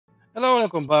Hello,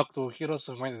 welcome back to Heroes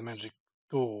of Might and Magic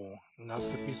 2.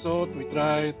 Last episode, we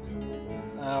tried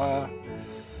uh,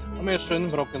 a mission,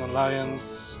 Broken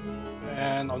Alliance,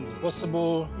 and on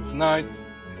Impossible with Knight,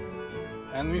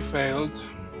 and we failed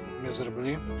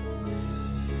miserably.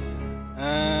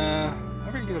 I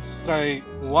think let's try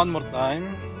one more time.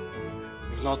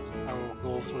 If not, I will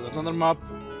go through another map.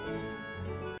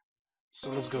 So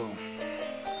let's go.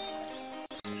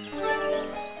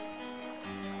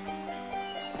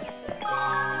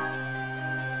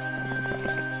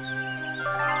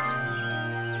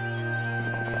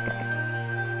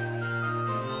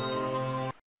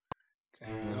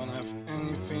 Okay, we don't have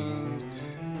anything.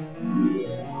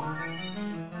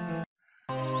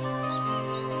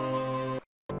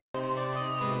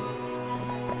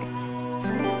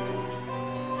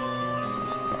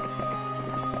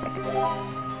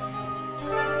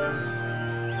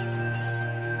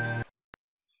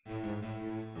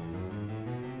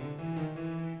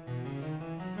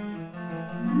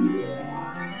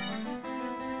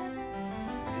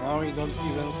 Now we don't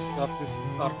even start with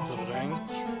archer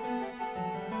range.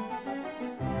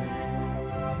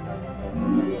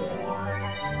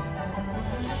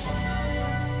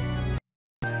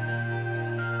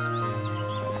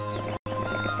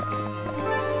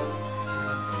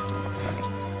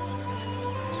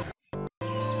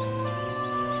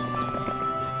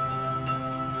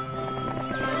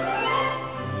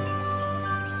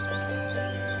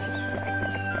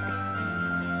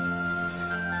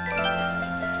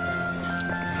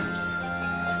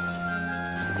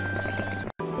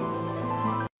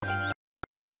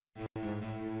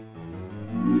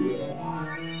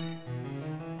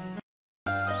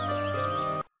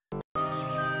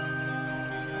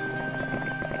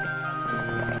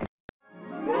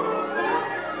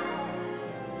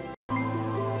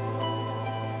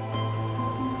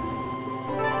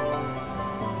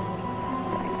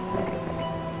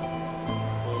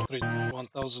 We'll treat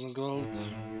 1000 gold.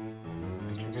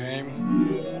 Thank you, game.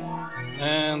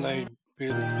 And I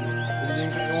build not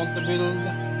building I want to build.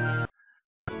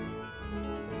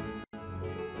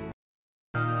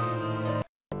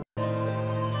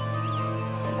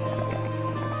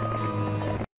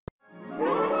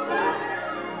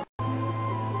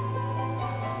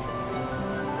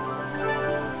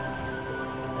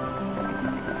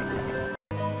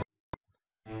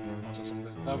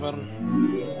 Tavern.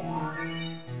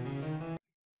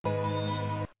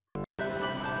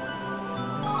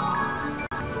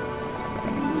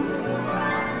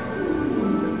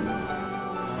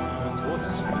 And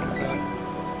what's in the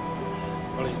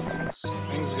ballistics?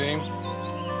 Thanks, game.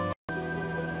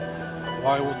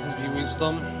 Why wouldn't be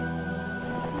wisdom?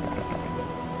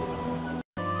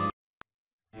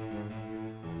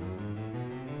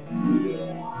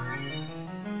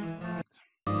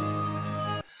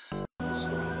 So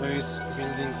base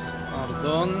buildings are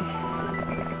done.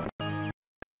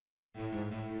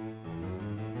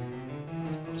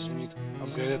 Of course, we need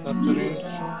upgraded archer range.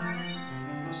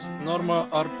 Normal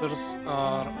archers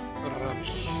are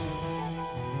rubbish.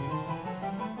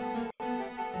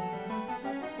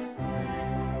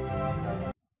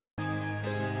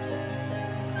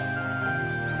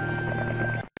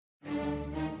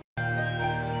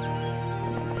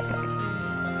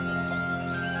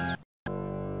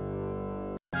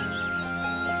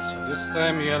 So this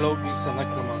time yellow is a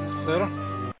necromancer.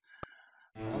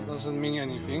 That doesn't mean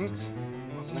anything,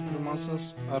 but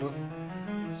necromancers are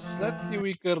slightly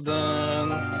weaker than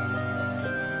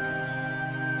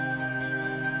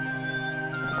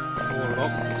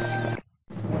warlocks.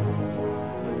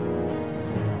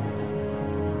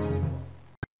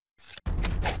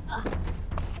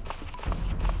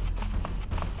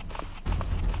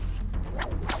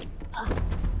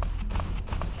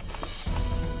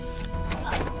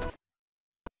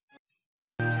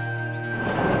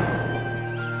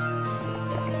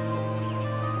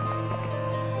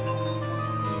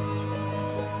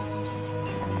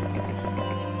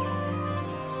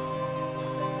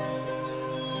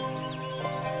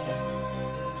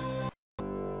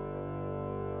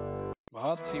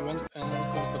 But he went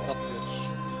and took the cottage.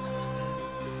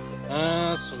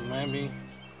 So maybe,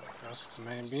 just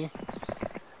maybe,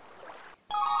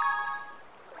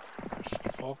 I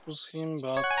should focus him,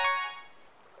 but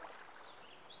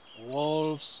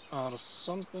wolves are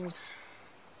something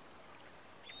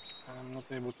I'm not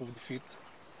able to defeat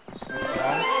at the same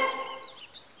time.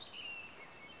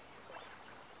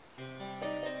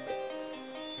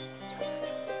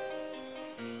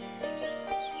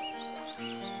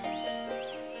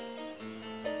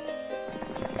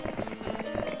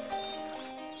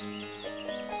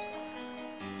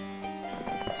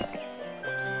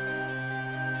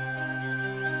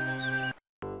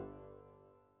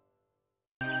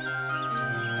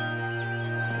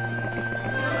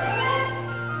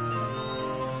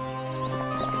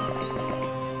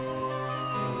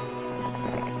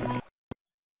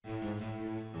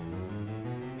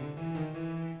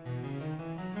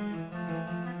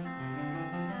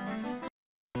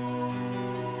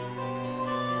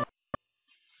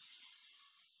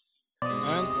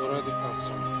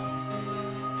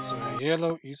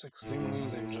 yellow is extremely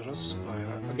dangerous.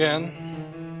 Again.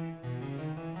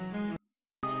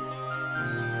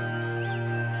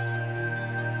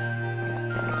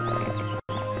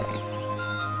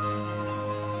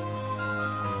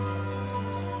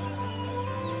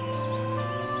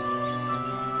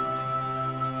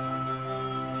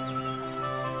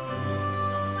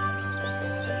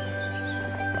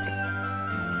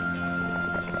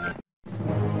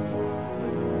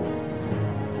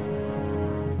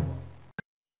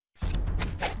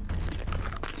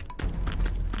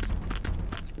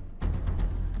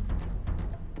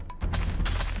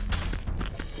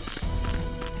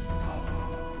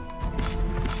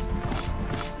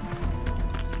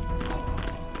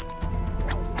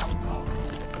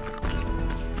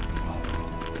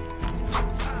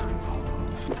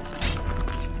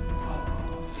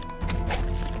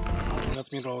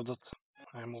 Let me reload that.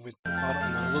 I move it too far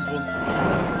and I don't want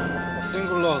a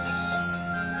single loss.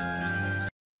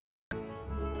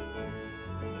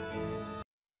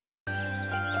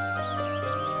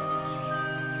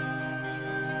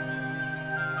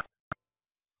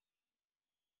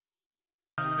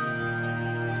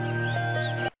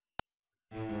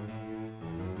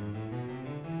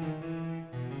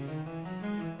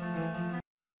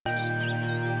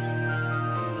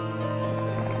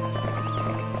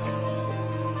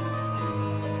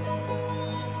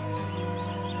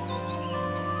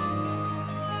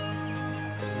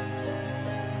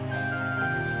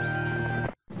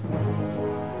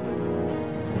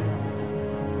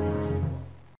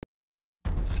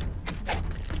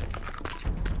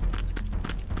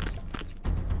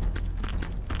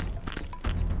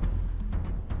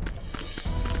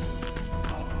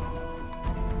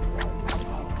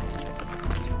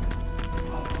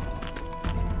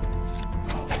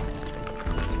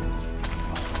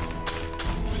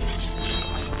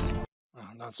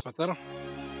 That's better.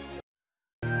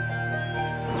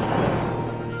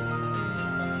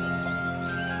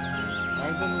 I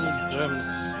don't need gems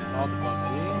that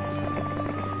badly.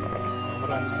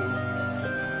 However, I need to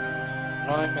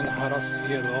try and harass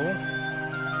yellow.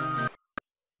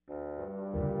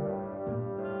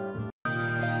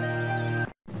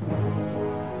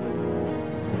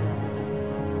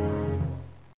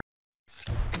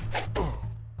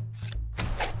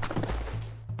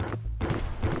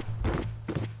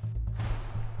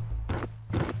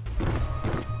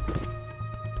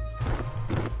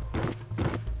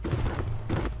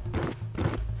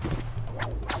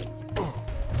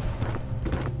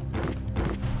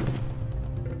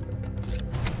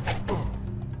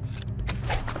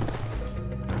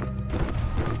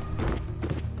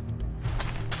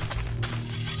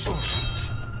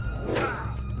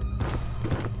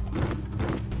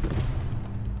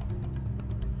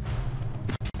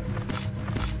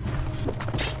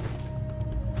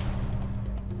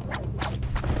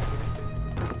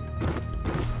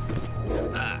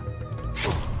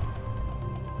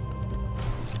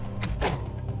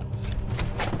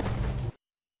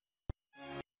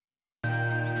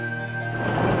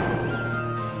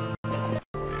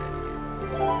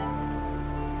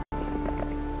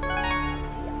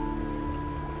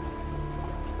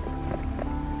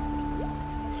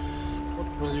 What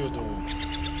will you do?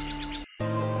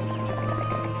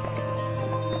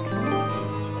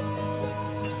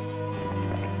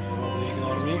 Probably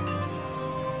ignore me.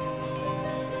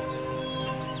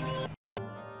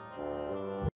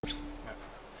 Yeah.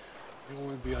 You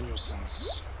will be a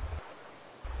nuisance.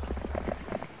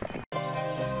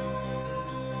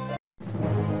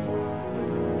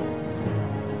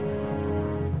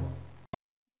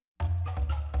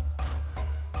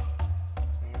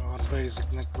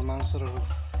 Basic necromancer of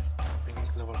I think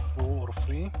level 2 or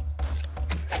 3.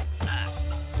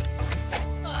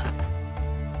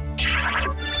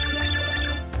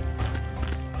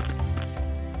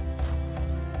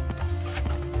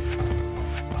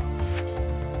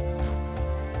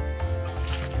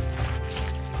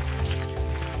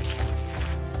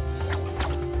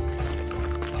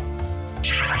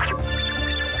 You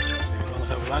don't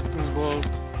have lightning bolt.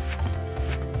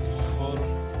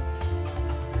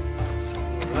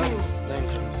 Less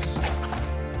dangerous.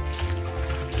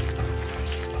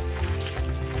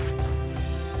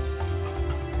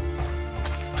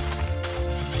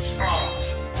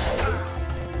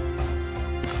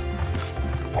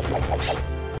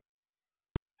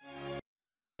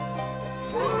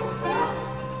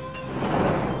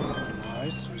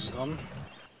 Nice, wisdom.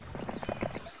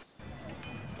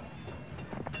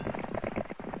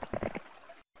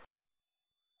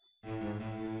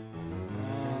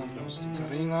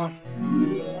 Arena.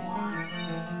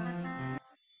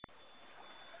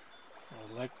 I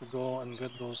would like to go and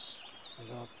get those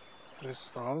without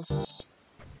crystals.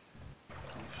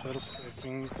 First, I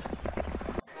think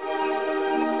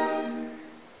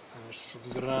I should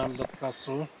grab that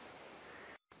castle.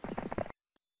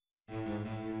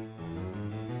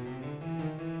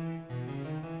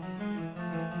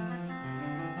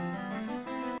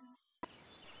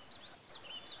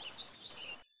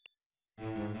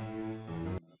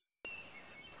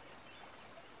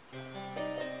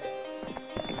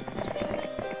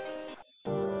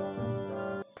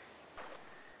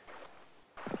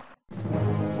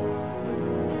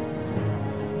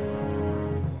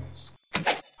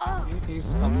 He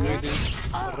is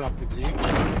upgrading rapidly.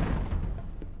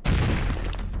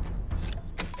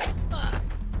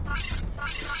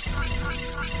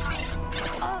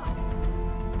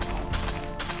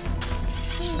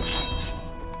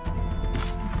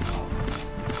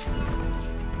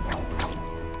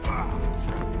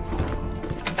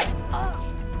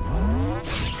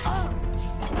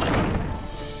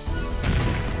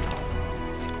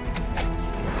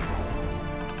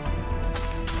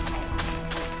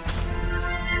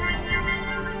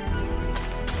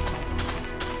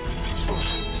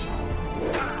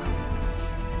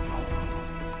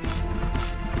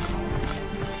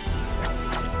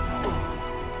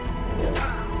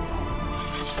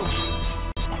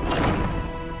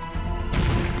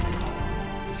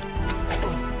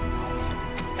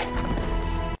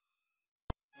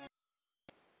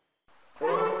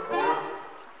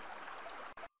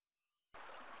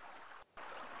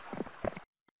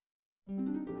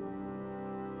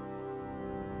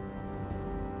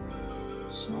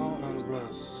 So, and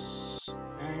bless.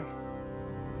 Okay.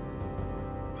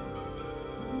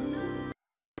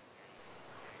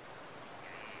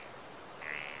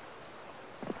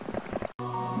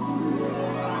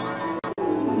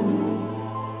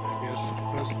 Maybe I should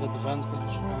press the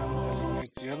advantage and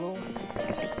eliminate yellow.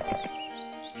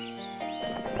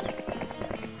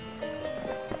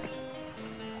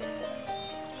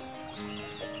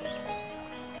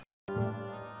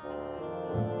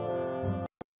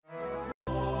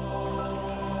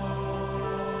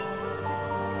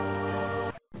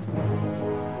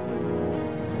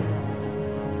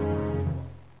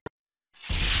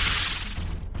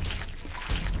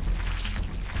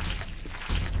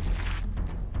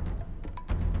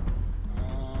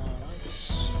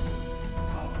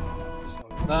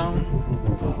 Down.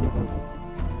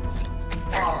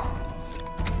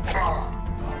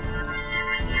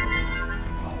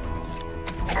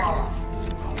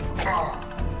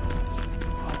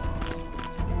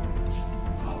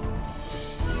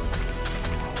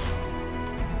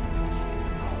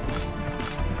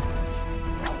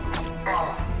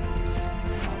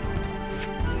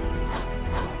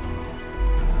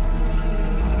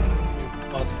 You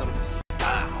bastard.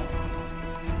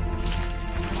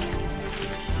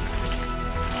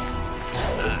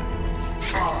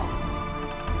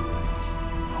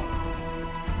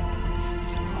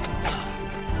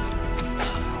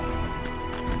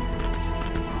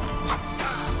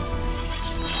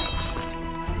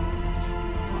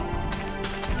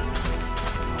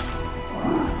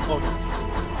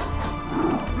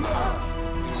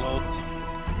 Reload.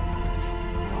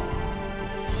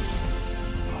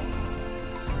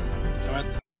 Damn it.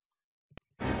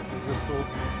 Just so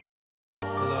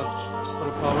large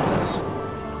superpowers.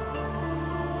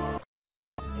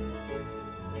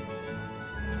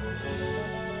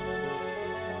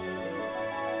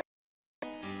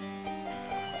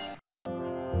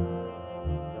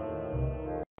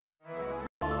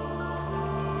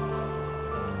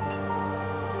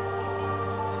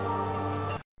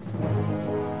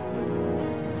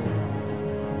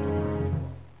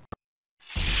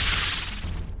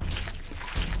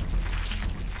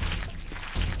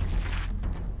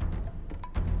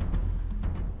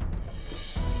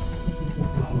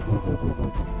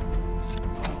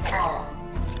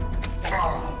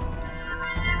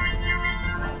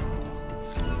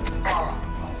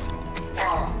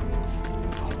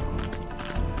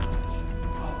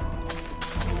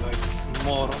 Like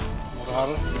more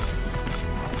morale.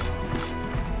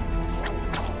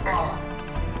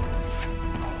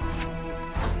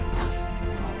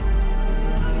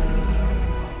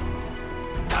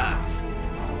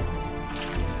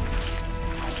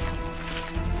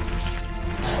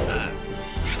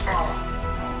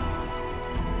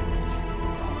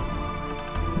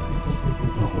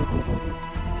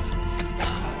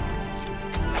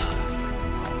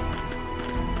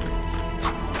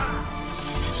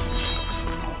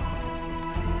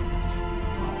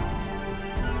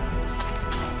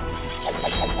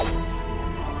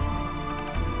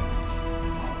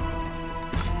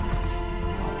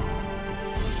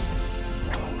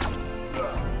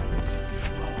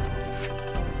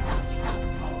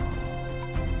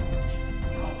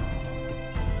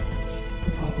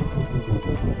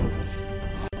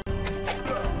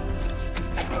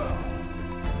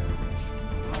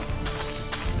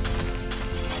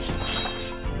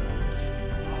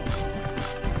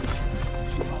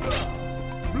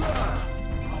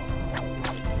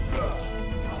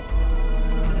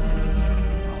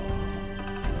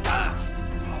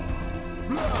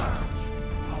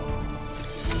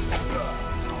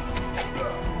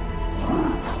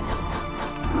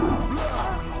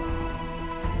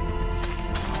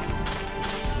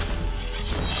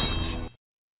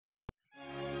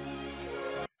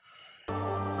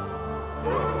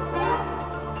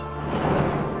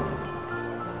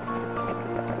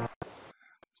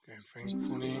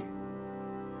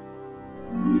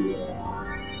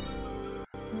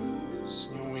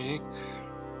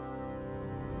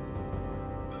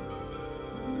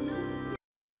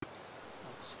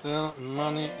 Still,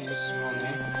 money is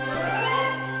money.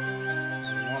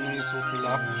 Money is rupee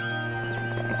luck.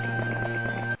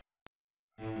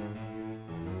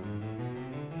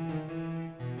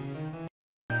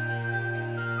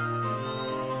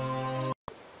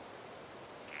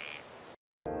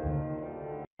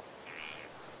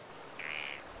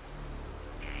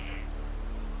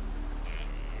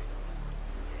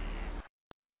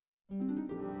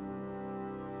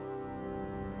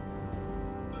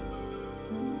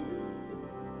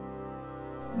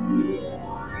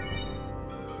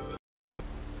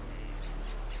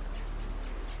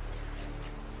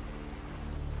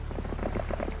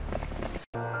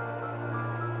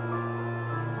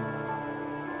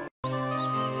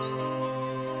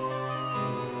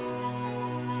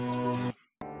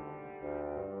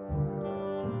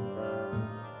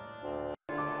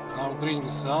 Now green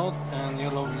is out and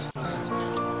yellow is just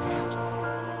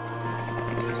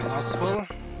making us well.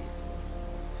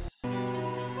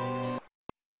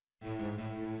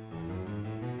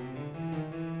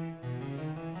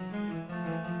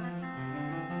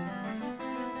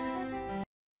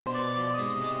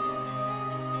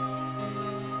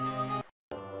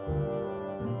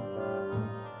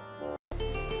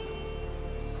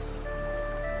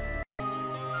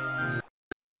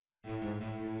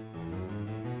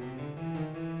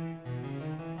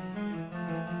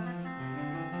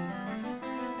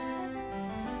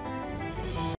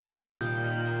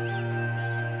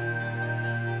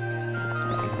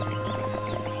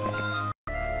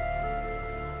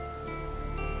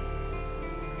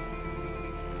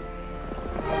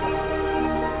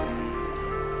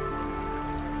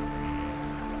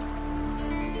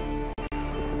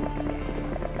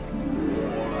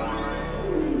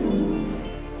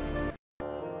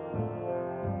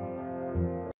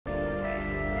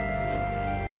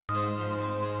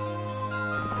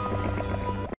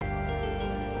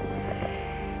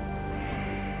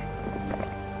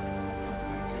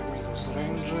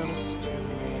 Rangers, give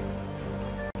me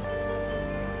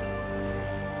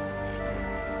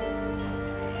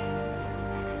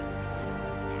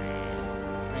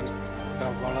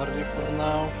cavalry for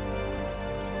now.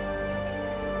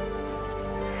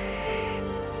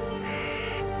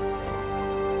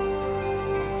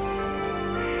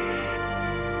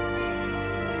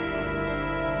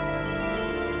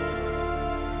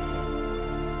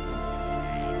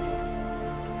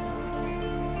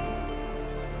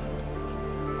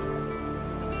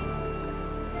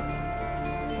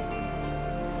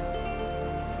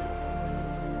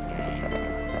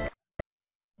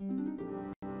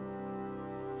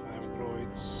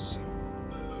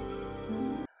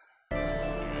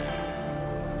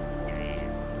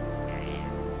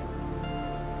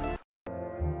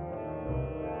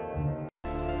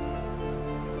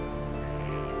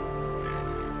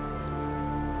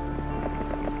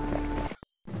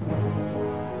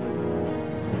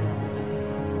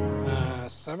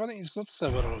 Seven is not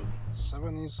several.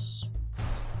 7 is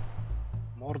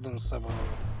more than several.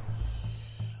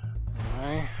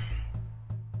 Anyway.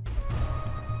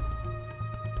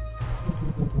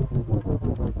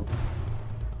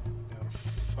 You're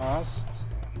fast.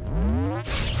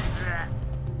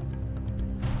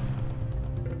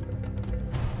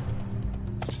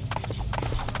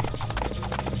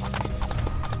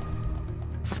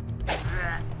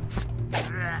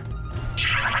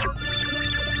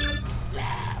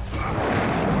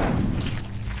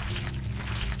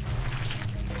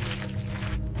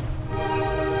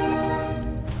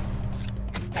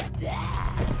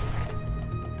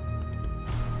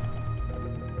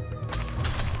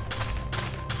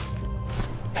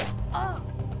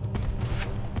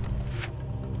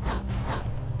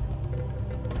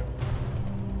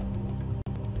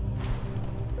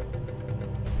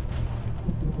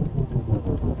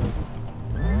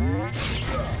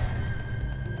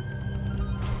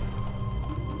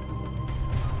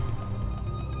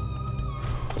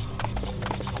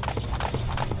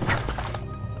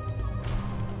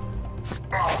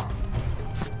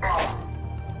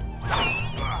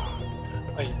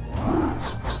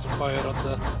 Fire at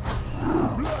the...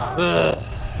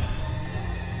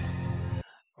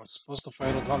 I was supposed to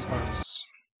fire at vampires.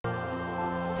 Of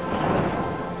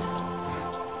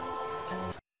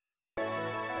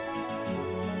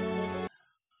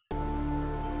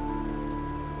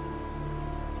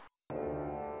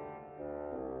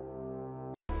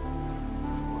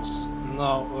course,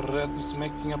 now red is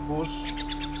making a push.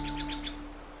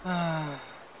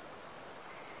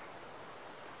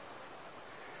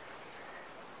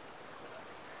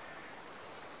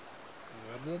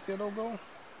 Where did yellow go?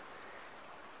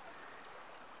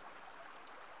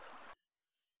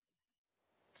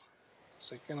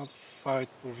 So I cannot fight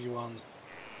 2v1.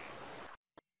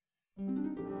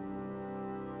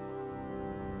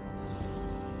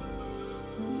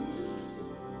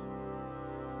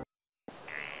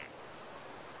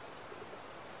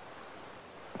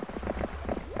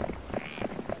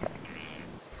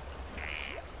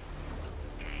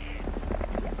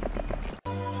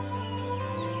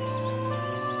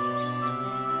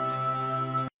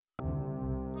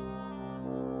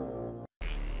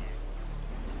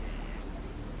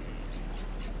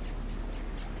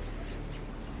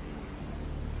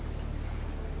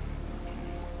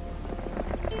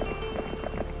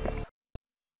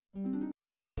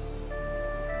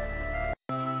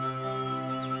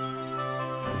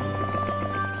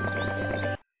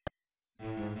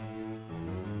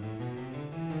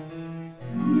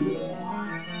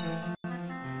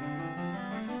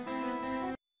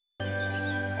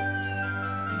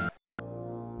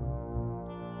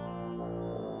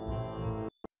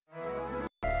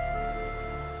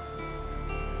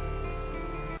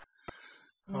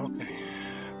 Okay.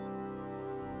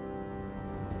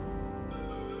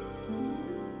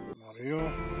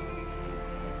 Mario.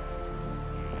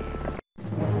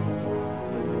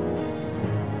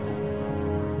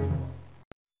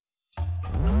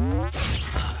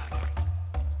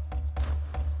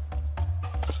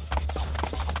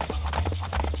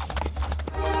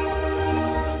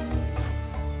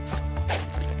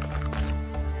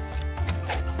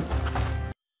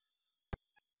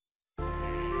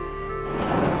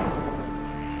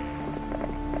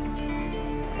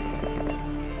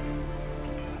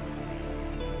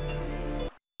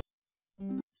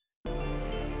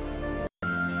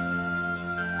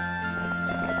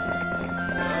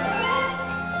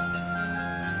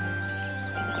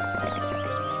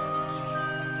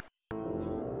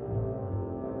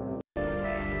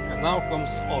 And now comes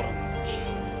orange.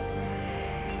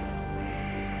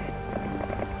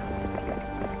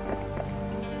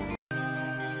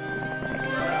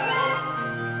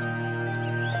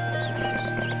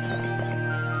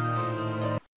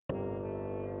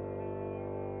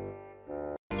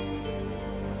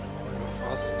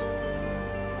 Fast.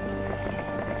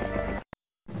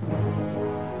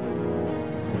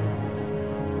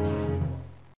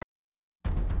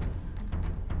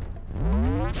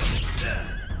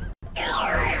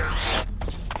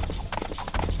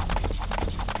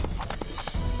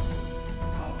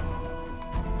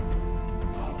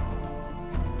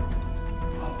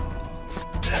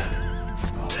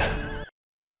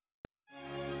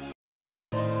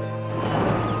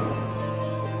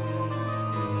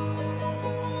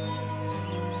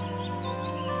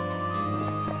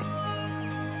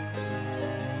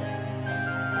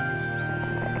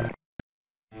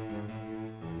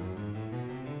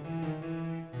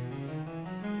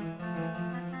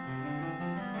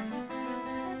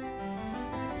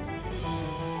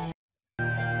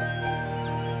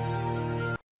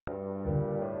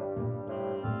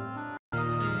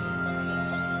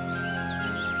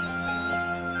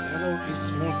 Yellow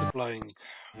is multiplying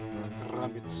like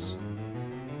rabbits.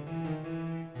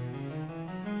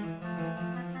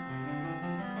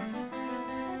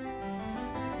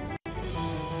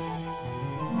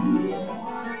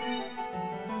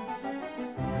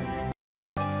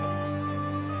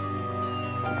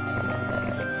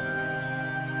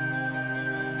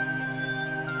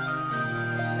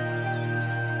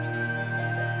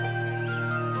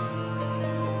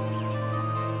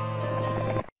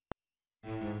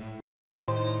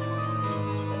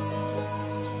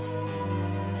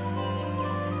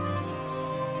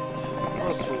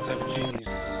 Of course we'll have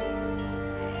genies.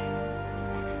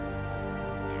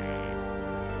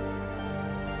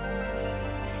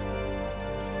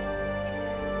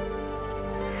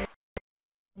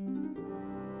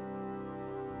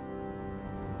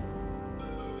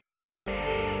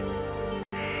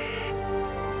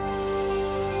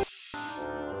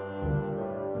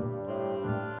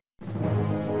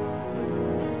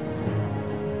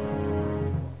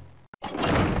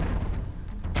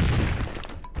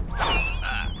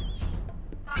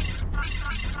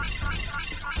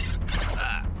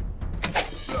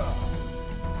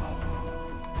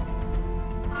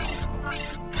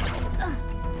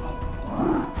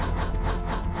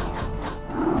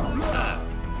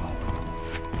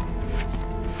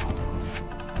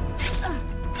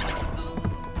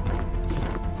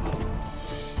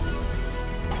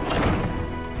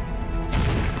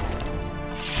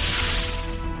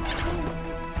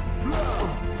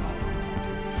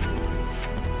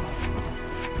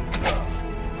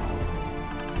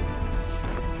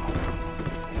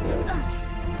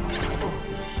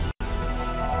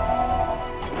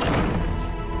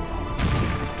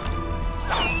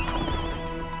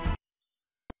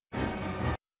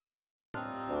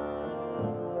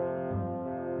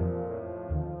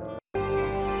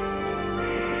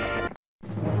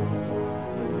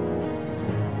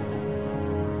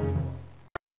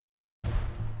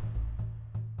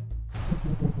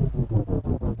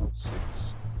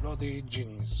 Six bloody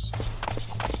genies.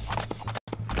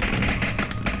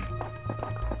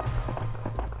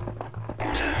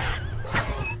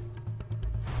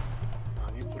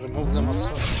 I need to remove them as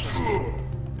fast as possible.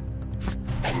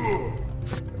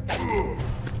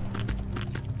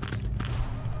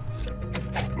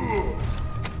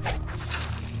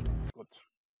 Good.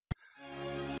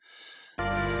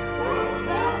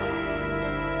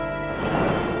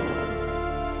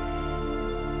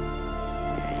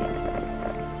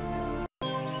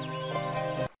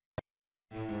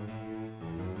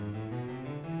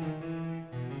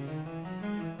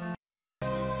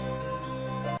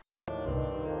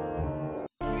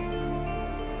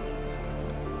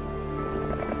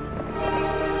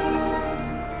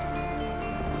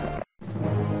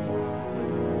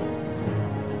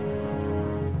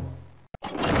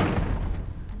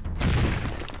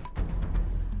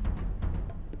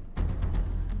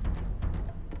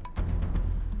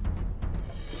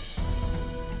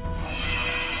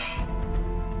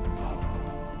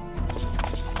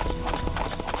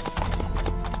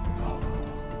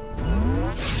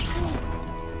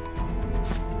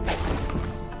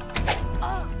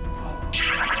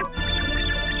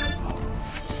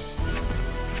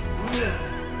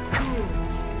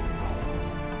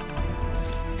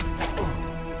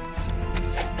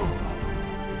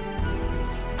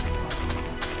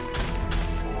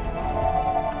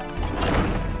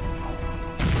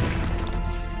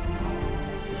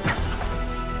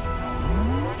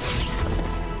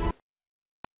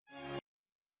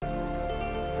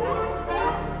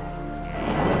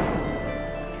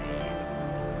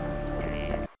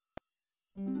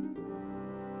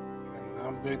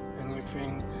 Upgrade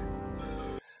anything.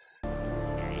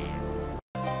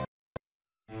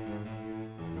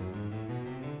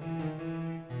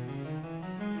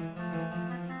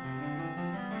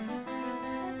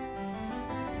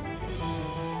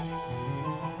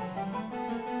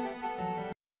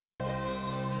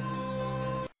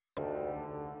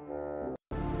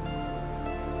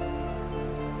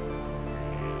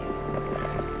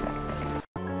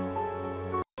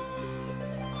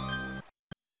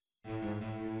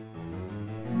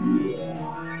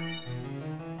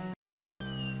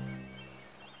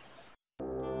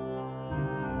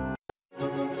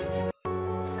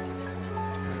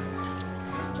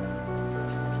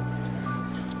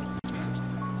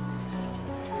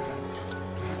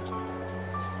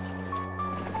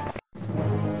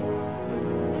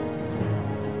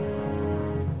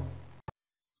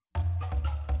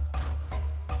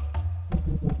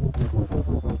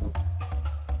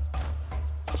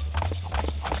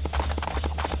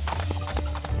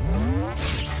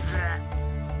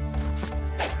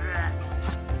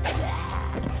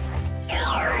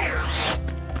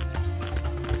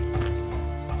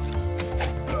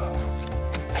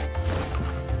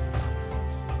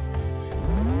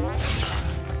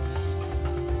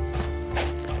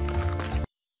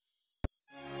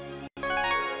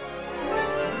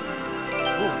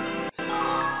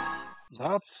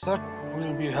 That suck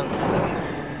will be helpful.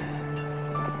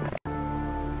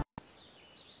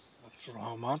 Not sure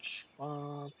how much,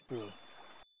 but it will.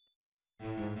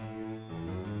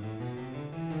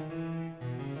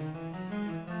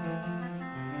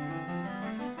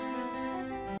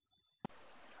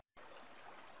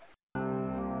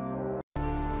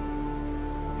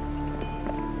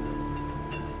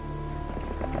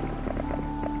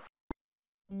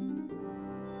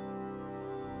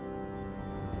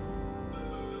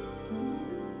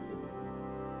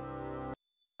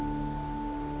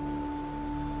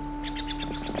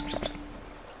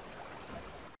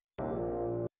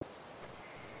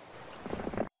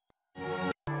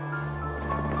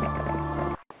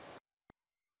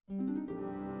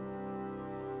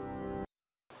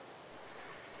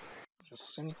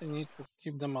 Just simply need to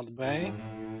keep them at bay.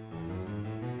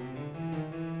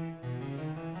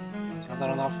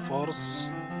 Gather enough force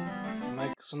to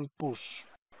make some push.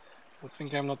 Good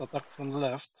thing I'm not attacked from the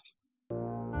left.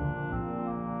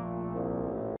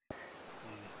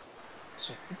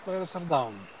 So 2 players are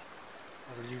down.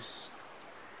 That leaves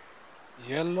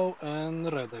yellow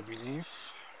and red, I believe.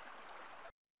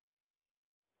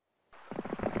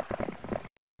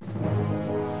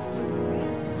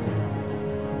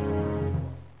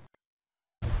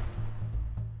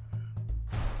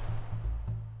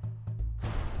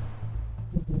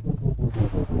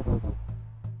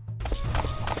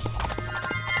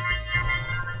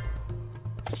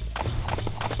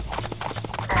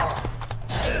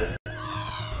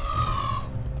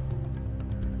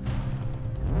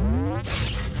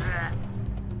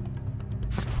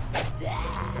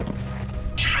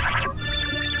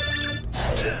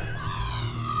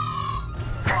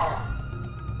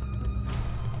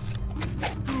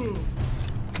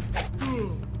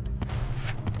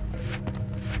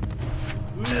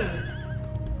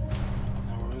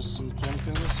 there's some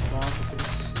champions, but at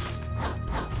least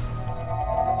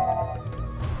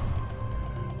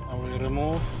I will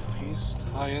remove his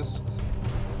highest.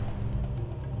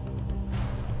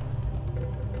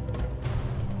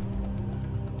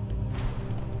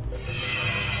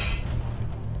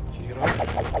 Hero.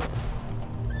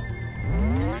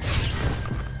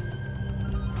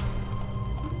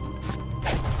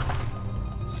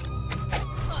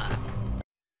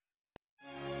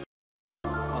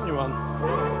 Only one.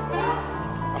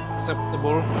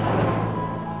 Acceptable.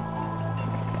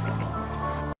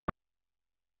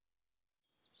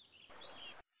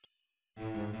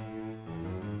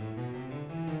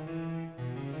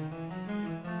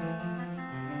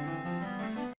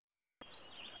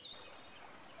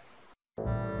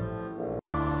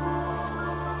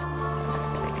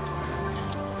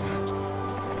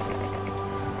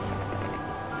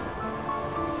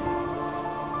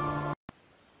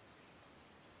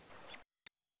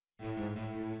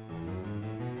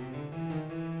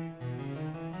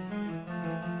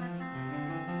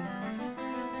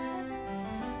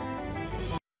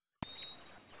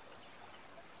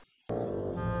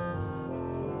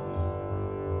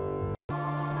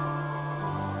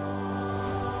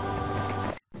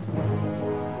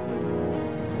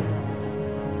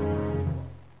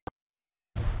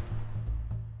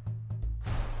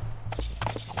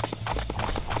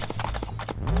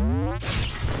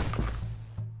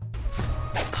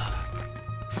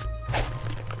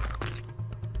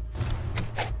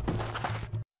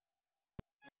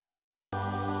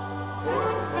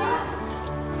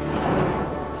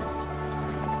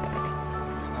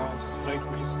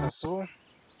 Castle,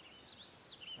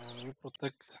 and we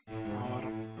protect our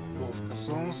both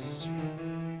castles.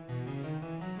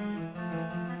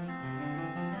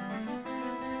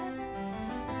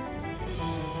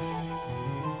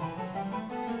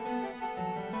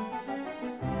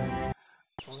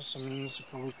 Which also means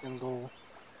we can go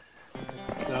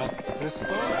get that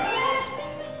crystal.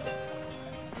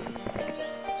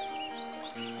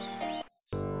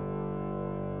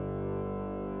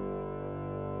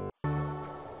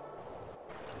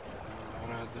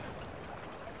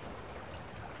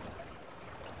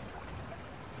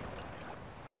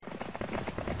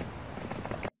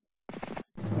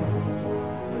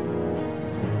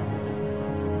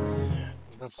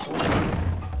 That's all.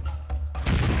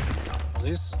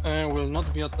 This will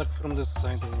not be attacked from this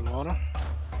side anymore.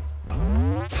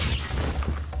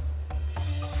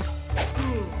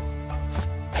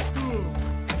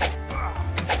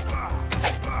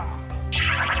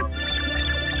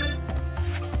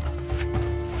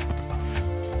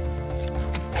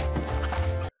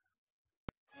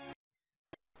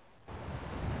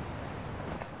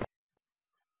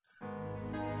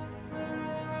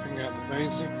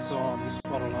 Basics, so this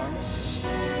paralyze.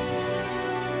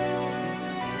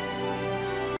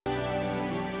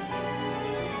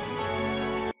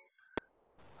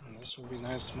 And this will be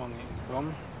nice money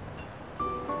income.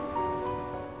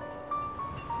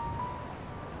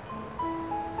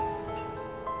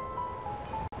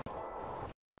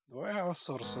 Do I have a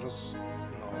sorceress?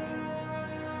 No.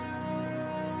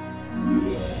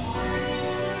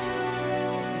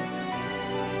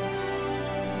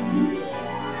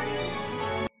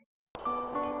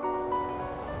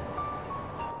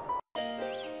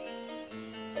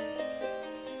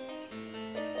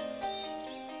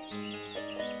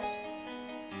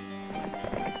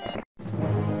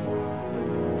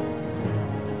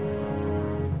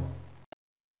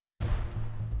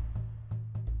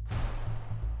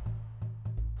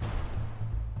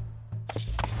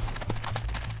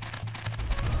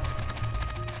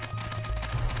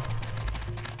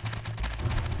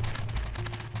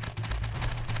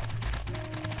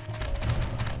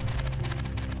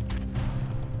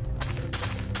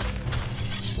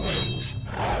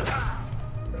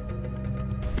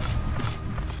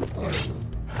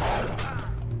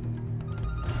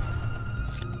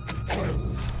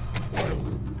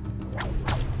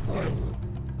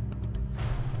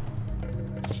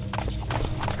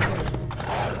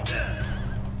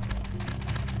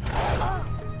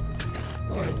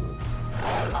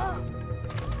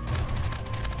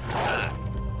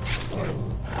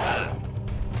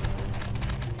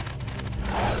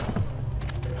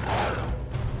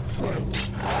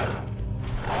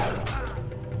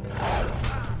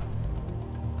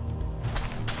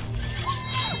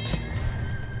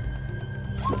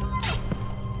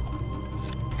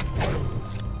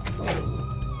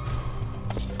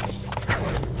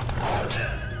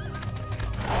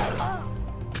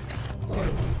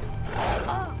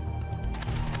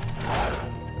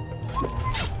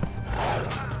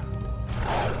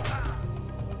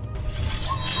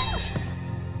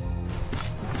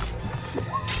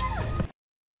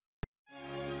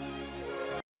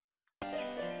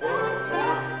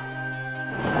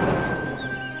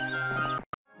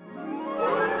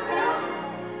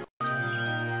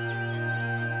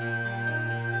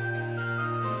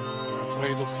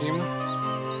 afraid of him a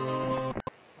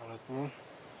little.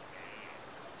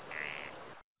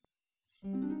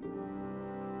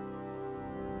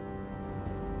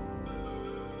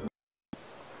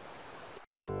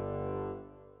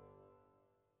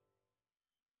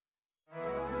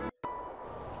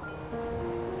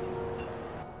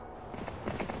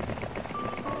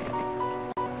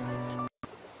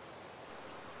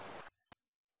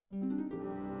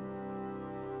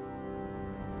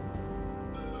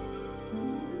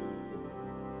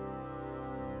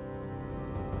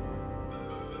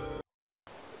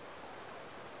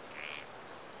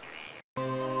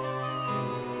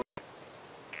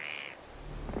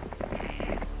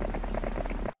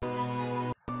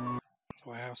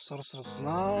 Do I have sorcerers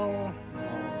now? No.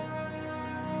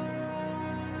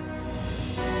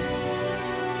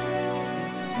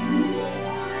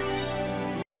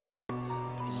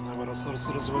 There's never a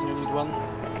sorceress when you need one.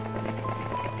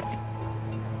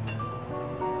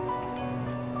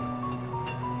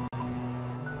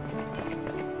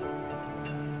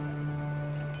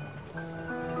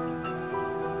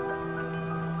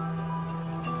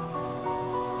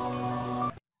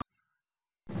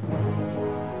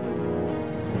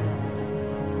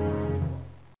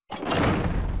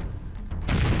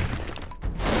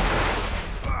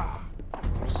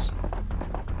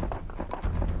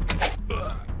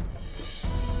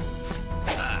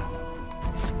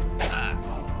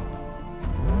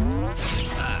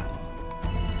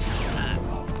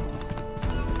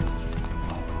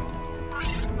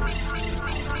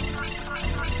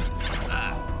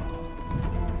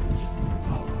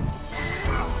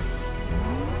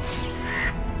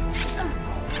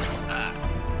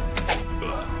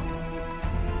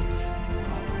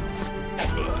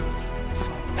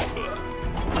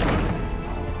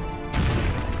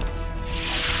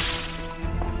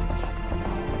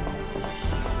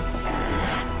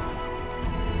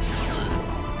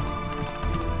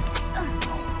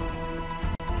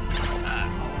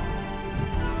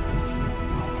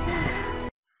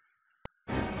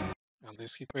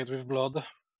 This he paid with blood.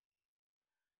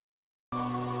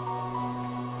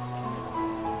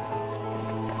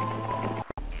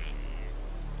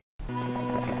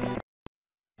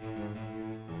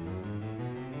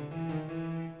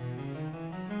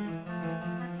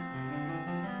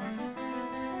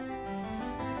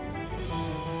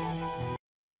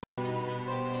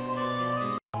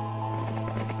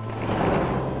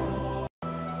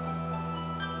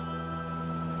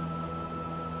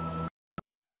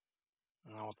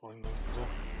 What I'm going to do.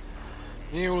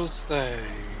 He will stay.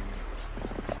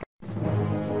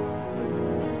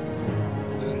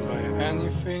 Didn't buy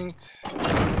anything.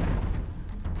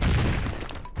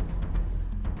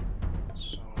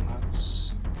 So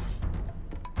let's...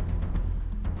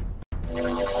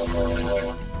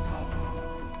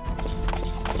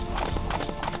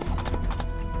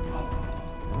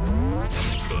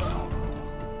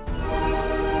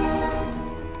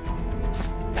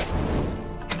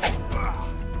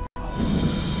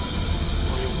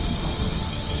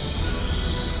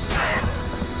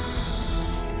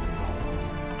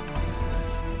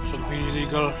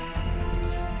 illegal.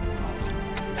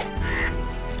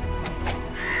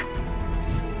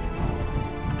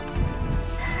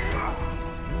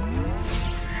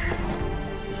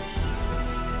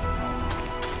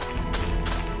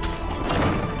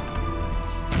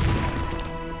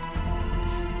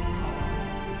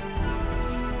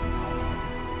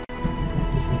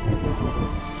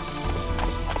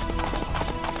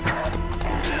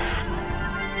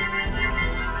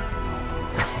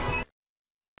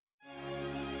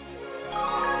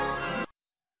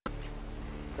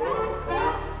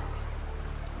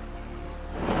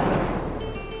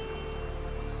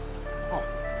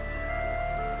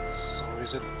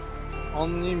 Is it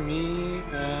only me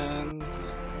and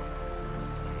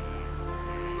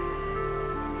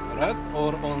red,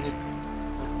 or only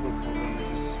purple in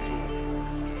these two?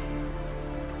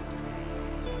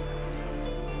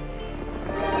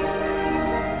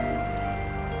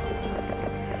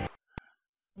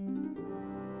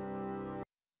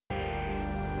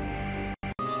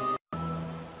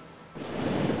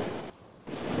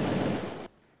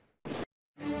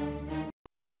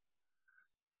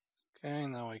 Okay,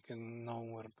 now I can know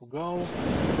where to go.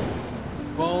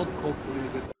 Boat, hopefully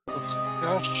get lots of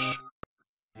cash.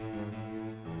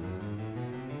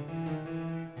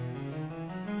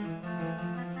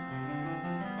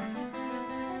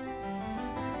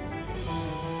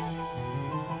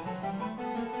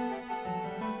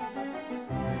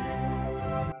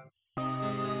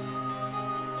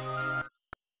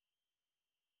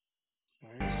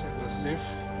 Very aggressive.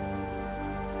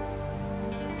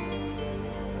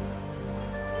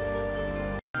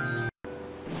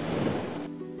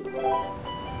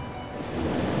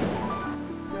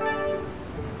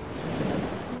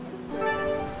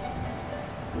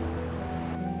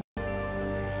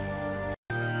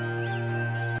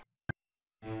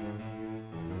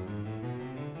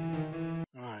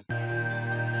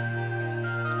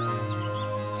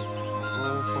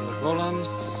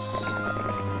 golems.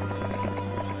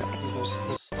 Those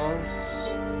crystals.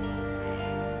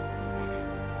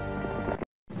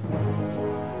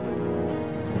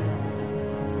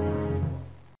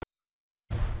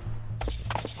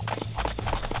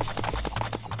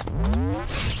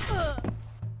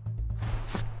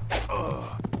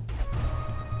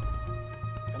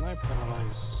 Can I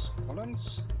paralyze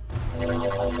golems?